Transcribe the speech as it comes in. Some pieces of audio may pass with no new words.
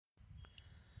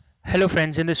Hello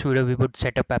friends, in this video we would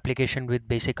set up application with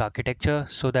basic architecture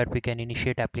so that we can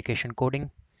initiate application coding.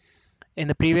 In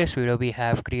the previous video we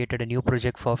have created a new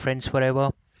project for Friends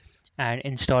Forever and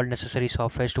installed necessary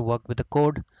softwares to work with the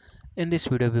code. In this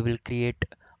video we will create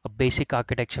a basic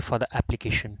architecture for the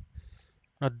application.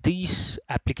 Now these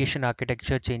application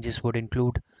architecture changes would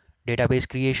include database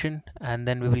creation, and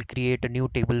then we will create a new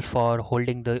table for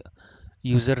holding the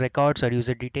user records or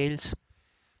user details.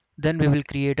 Then we will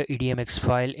create a EDMX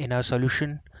file in our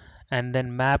solution and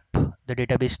then map the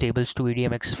database tables to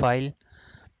EDMX file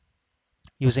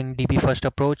using DB first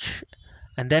approach.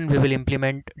 And then we will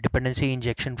implement dependency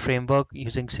injection framework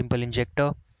using simple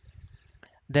injector.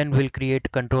 Then we'll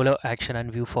create controller action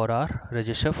and view for our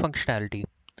register functionality.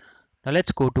 Now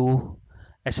let's go to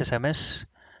SSMS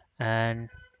and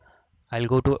I'll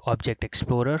go to Object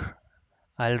Explorer.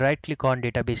 I'll right click on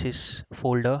databases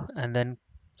folder and then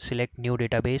select new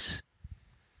database.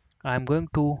 I'm going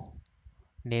to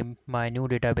name my new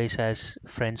database as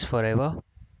Friends Forever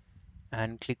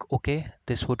and click OK.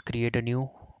 This would create a new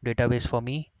database for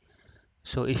me.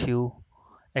 So if you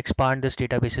expand this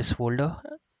databases folder,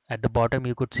 at the bottom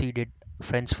you could see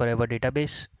Friends Forever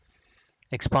database.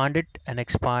 Expand it and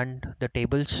expand the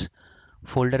tables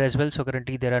folder as well. So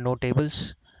currently there are no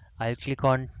tables. I'll click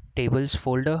on tables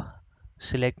folder,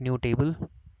 select new table,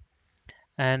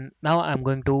 and now I'm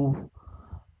going to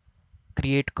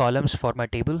create columns for my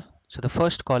table. So the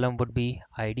first column would be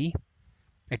ID.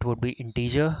 It would be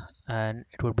integer and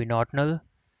it would be not null.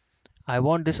 I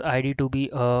want this ID to be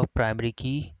a primary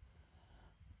key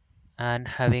and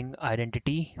having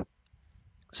identity.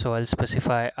 So I'll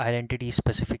specify identity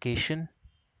specification.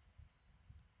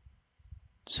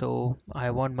 So I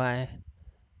want my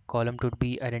column to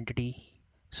be identity.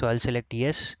 So I'll select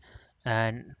yes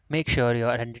and make sure your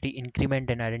identity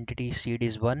increment and identity seed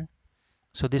is 1.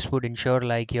 So this would ensure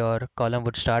like your column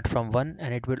would start from 1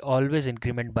 and it will always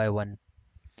increment by 1.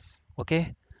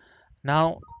 Okay.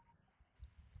 Now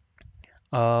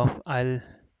I'll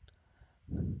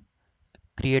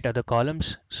create other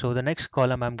columns. So the next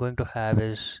column I'm going to have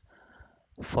is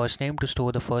first name to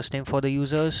store the first name for the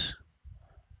users.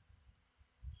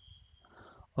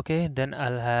 Okay, then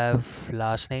I'll have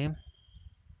last name.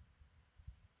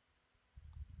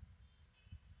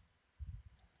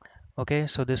 Okay,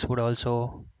 so this would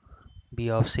also be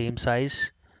of same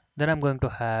size. Then I'm going to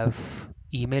have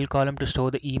email column to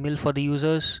store the email for the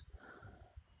users.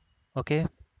 Okay,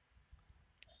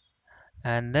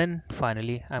 and then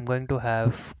finally I'm going to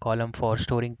have column for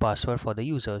storing password for the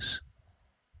users.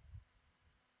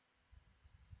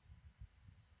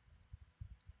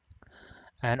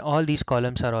 And all these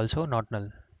columns are also not null,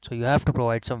 so you have to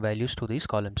provide some values to these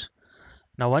columns.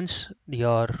 Now once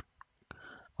your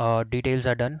details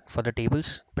are done for the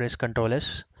tables, press Ctrl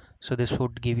S. So this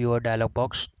would give you a dialog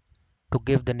box to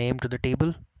give the name to the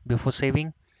table before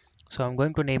saving. So I'm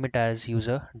going to name it as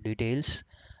user details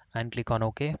and click on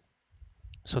OK.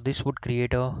 So this would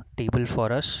create a table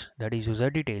for us, that is user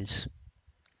details.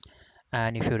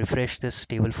 And if you refresh this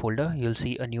table folder, you'll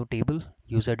see a new table,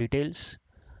 user details,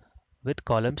 with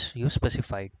columns you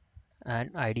specified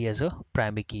and ID as a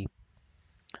primary key.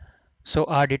 So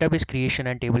our database creation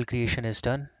and table creation is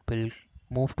done. We'll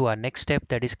move to our next step,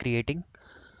 that is creating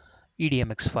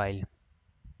EDMX file.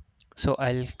 So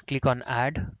I'll click on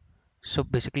add. So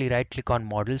basically right click on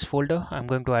models folder. I'm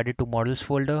going to add it to models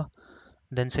folder.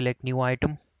 Then select new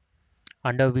item.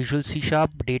 Under Visual C#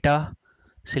 data,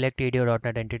 select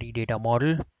ADO.NET Entity Data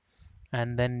Model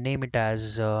and then name it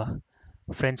as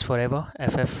Friends Forever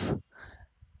FF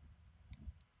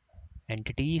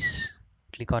Entities.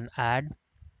 Click on add.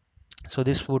 So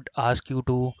this would ask you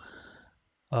to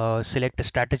select a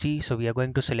strategy. So we are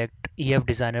going to select EF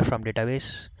designer from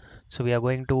database. So we are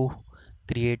going to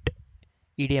create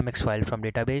EDMX file from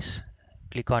database.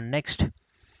 Click on next.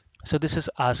 So this is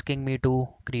asking me to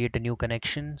create a new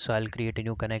connection. So I'll create a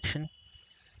new connection.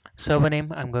 Server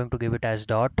name, I'm going to give it as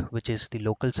dot, which is the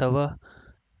local server.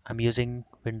 I'm using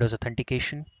Windows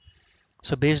authentication.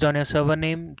 So based on your server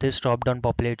name, this drop down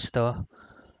populates the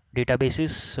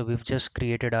databases. So we've just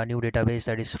created our new database,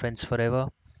 that is Friends Forever.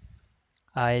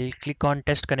 I'll click on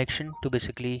test connection to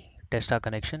basically test our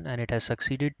connection, and it has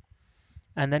succeeded,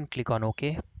 and then click on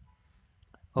OK.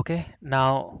 Okay,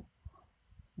 now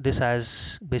this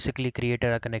has basically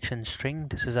created a connection string.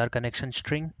 This is our connection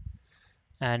string,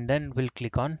 and then we'll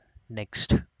click on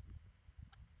next.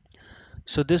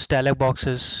 So this dialog box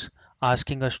is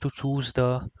asking us to choose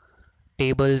the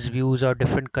tables, views, or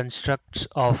different constructs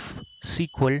of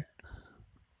SQL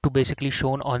to basically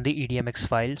shown on the EDMX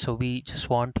file. So we just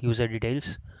want user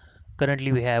details.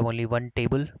 Currently we have only one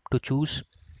table to choose.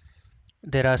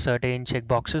 there are certain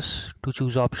checkboxes to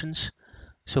choose options.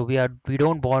 So we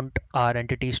don't want our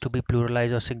entities to be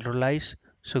pluralized or singularized.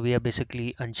 So we are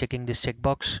basically unchecking this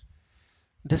checkbox.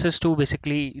 This is to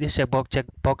basically this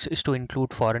checkbox is to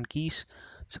include foreign keys.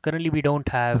 So currently we don't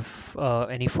have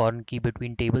any foreign key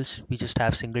between tables. We just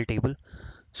have single table.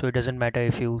 So it doesn't matter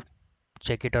if you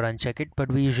check it or uncheck it,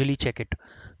 but we usually check it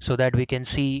so that we can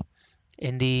see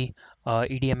in the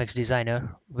EDMX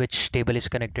designer which table is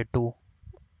connected to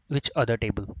which other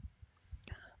table.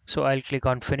 So I'll click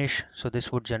on finish. So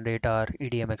this would generate our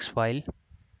EDMX file,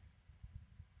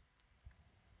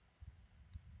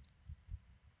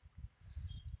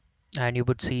 and you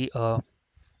would see a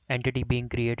entity being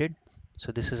created.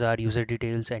 So this is our user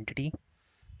details entity.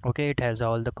 Okay, it has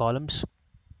all the columns.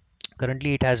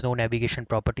 Currently it has no navigation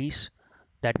properties.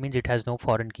 That means it has no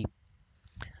foreign key.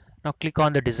 Now click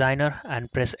on the designer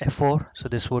and press F4. So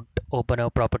this would open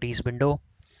a properties window,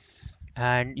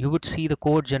 and you would see the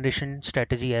code generation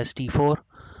strategy as T4.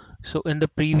 So in the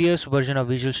previous version of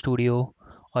Visual Studio,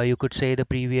 or you could say the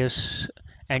previous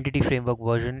entity framework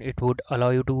version, it would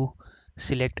allow you to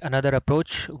select another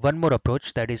approach, one more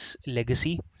approach, that is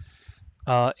legacy.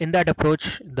 In that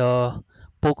approach, the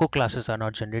POCO classes are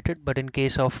not generated, but in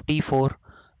case of T4,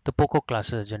 the POCO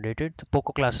classes are generated. The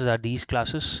POCO classes are these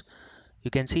classes. You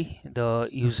can see the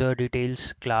user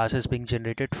details class is being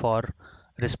generated for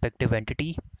respective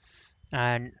entity,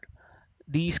 and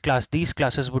these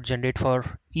classes would generate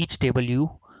for each table you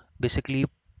basically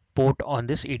port on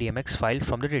this EDMX file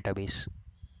from the database.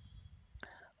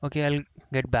 Okay, I'll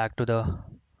get back to the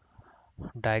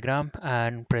diagram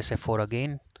and press F4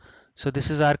 again. So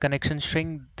this is our connection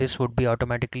string. This would be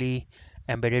automatically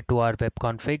embedded to our web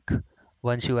config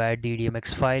once you add the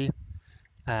EDMX file.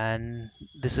 And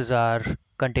this is our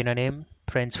container name,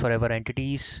 friends forever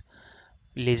entities.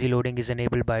 Lazy loading is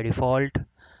enabled by default,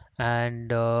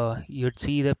 and you'd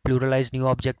see the pluralized new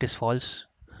object is false.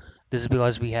 This is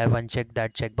because we have unchecked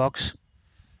that checkbox.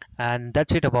 And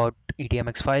that's it about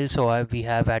EDMX file. So we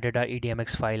have added our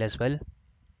EDMX file as well.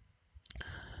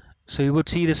 So you would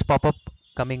see this pop-up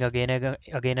coming again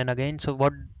and again. So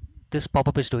what this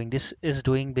pop-up is doing, this is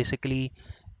doing basically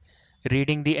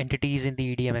reading the entities in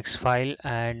the EDMX file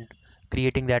and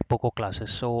creating that POCO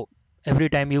classes. So every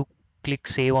time you click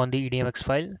save on the EDMX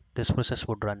file, this process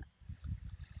would run.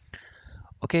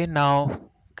 Okay, now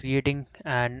creating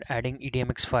and adding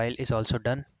EDMX file is also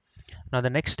done. Now the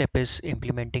next step is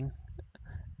implementing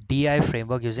DI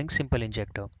framework using simple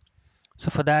injector.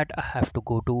 So for that I have to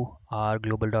go to our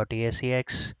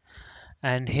global.asax,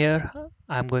 and here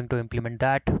I'm going to implement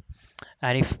that.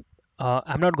 And if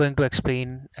I'm not going to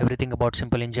explain everything about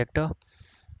simple injector,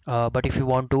 but if you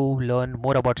want to learn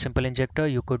more about simple injector,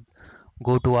 you could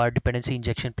go to our dependency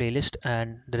injection playlist,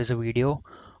 and there is a video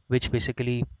which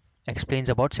basically explains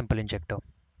about simple injector.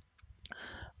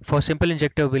 For simple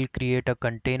injector, we'll create a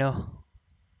container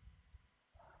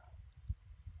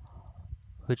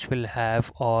which will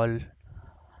have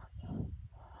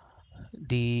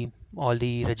the all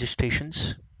the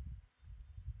registrations.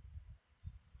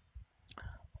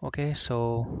 Okay,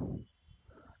 so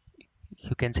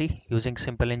you can see using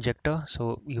simple injector,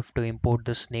 so you have to import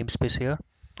this namespace here.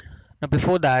 Now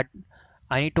before that,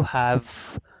 I need to have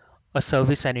a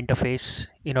service and interface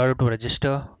in order to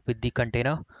register with the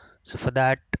container. So for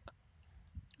that,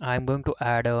 I'm going to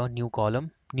add a new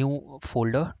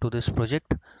folder to this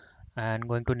project, and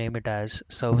going to name it as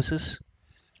services.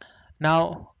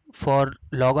 Now for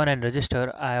logon and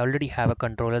register, I already have a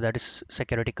controller, that is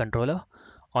security controller.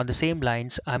 On the same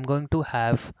lines, I'm going to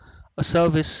have a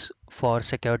service for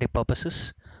security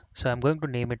purposes. So I'm going to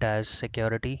name it as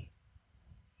security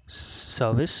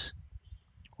service.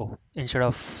 Oh, instead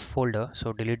of folder,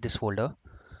 so delete this folder.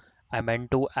 I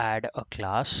meant to add a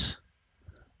class.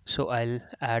 So I'll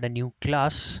add a new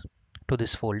class to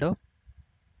this folder,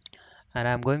 and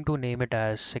I'm going to name it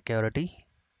as security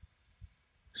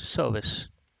service.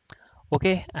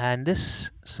 Okay, and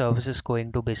this service is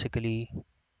going to basically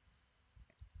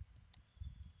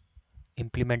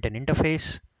implement an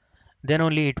interface. Then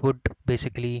only it would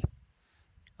basically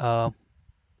uh,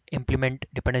 implement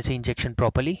dependency injection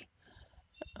properly,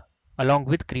 along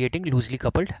with creating loosely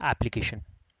coupled application.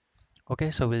 Okay,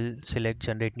 so we'll select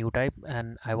generate new type,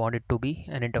 and I want it to be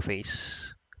an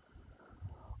interface.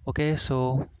 Okay,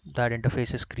 so that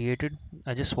interface is created.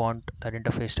 I just want that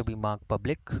interface to be marked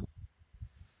public.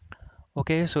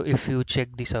 Okay, so if you check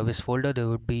the service folder, there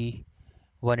would be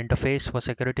one interface for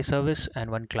security service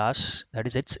and one class, that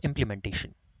is its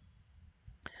implementation.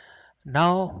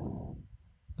 Now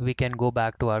we can go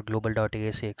back to our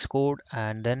global.asax code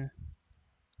and then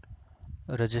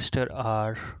register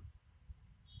our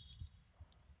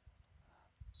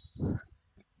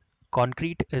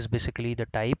Concrete is basically the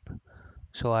type.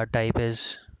 So our type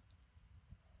is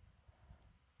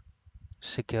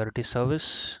security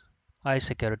service,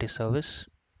 security service.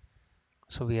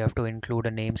 So we have to include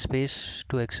a namespace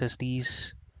to access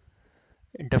these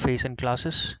interface and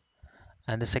classes.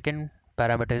 And the second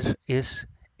parameter is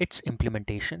its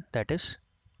implementation, that is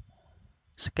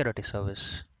security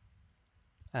service.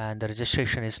 And the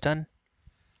registration is done.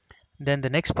 Then the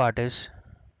next part is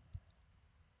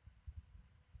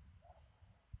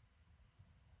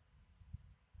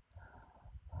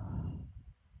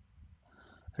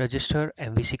register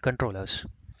MVC controllers.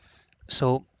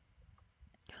 So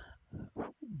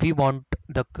we want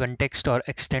the context or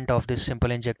extent of this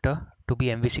simple injector to be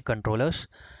MVC controllers,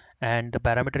 and the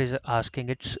parameter is asking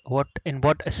it's what in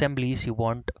what assemblies you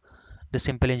want the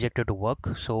simple injector to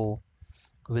work. So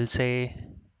we'll say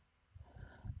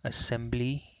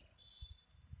assembly,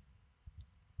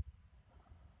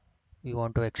 we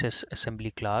want to access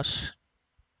assembly class,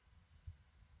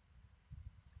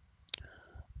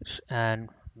 and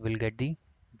we'll get the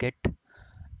get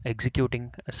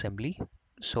executing assembly.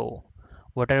 So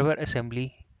whatever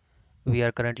assembly we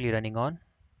are currently running on,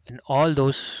 in all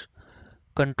those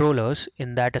controllers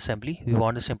in that assembly we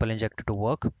want the simple injector to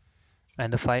work.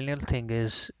 And the final thing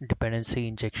is dependency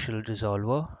injection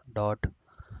resolver dot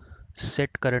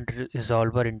set current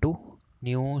resolver into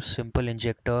new simple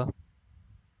injector.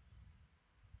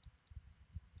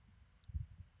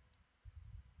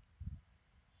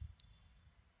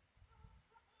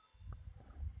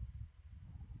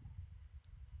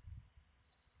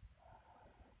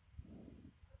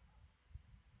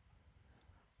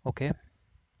 Okay,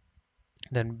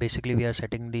 then basically we are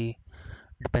setting the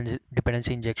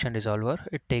dependency injection resolver.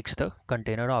 It takes the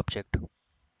container object,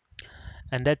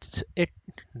 and that's it.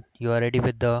 You are ready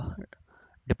with the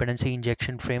dependency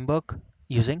injection framework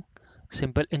using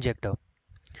simple injector.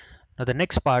 Now the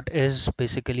next part is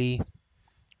basically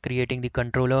creating the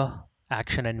controller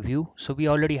action and view. So we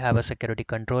already have a security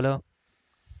controller.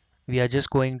 We are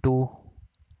just going to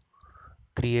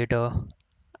create a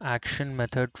action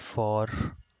method for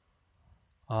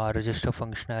our register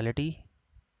functionality,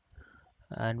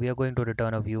 and we are going to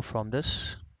return a view from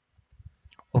this.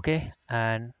 Okay,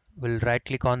 and we'll right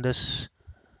click on this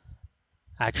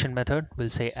action method. We'll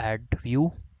say add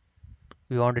view.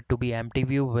 We want it to be empty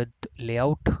view with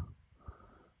layout,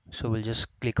 so we'll just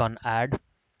click on add.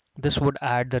 This would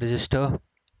add the register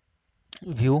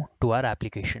view to our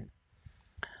application.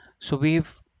 So we've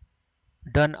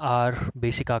done our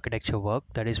basic architecture work,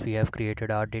 that is we have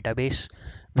created our database,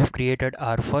 we've created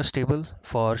our first table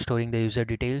for storing the user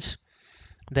details,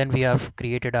 then we have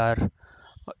created our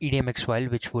EDMX file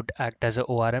which would act as a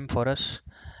ORM for us,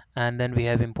 and then we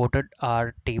have imported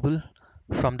our table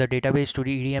from the database to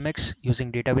the EDMX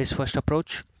using database first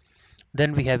approach.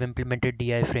 Then we have implemented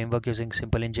DI framework using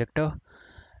simple injector,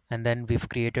 and then we've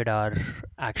created our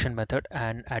action method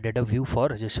and added a view for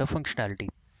register functionality.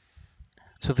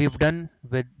 So we've done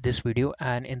with this video,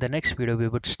 and in the next video we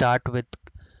would start with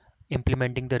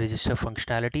implementing the register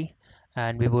functionality,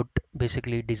 and we would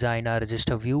basically design our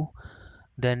register view,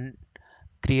 then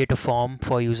create a form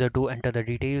for user to enter the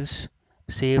details,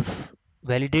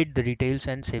 validate the details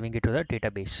and saving it to the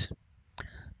database.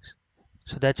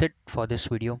 So that's it for this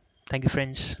video. Thank you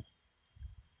friends.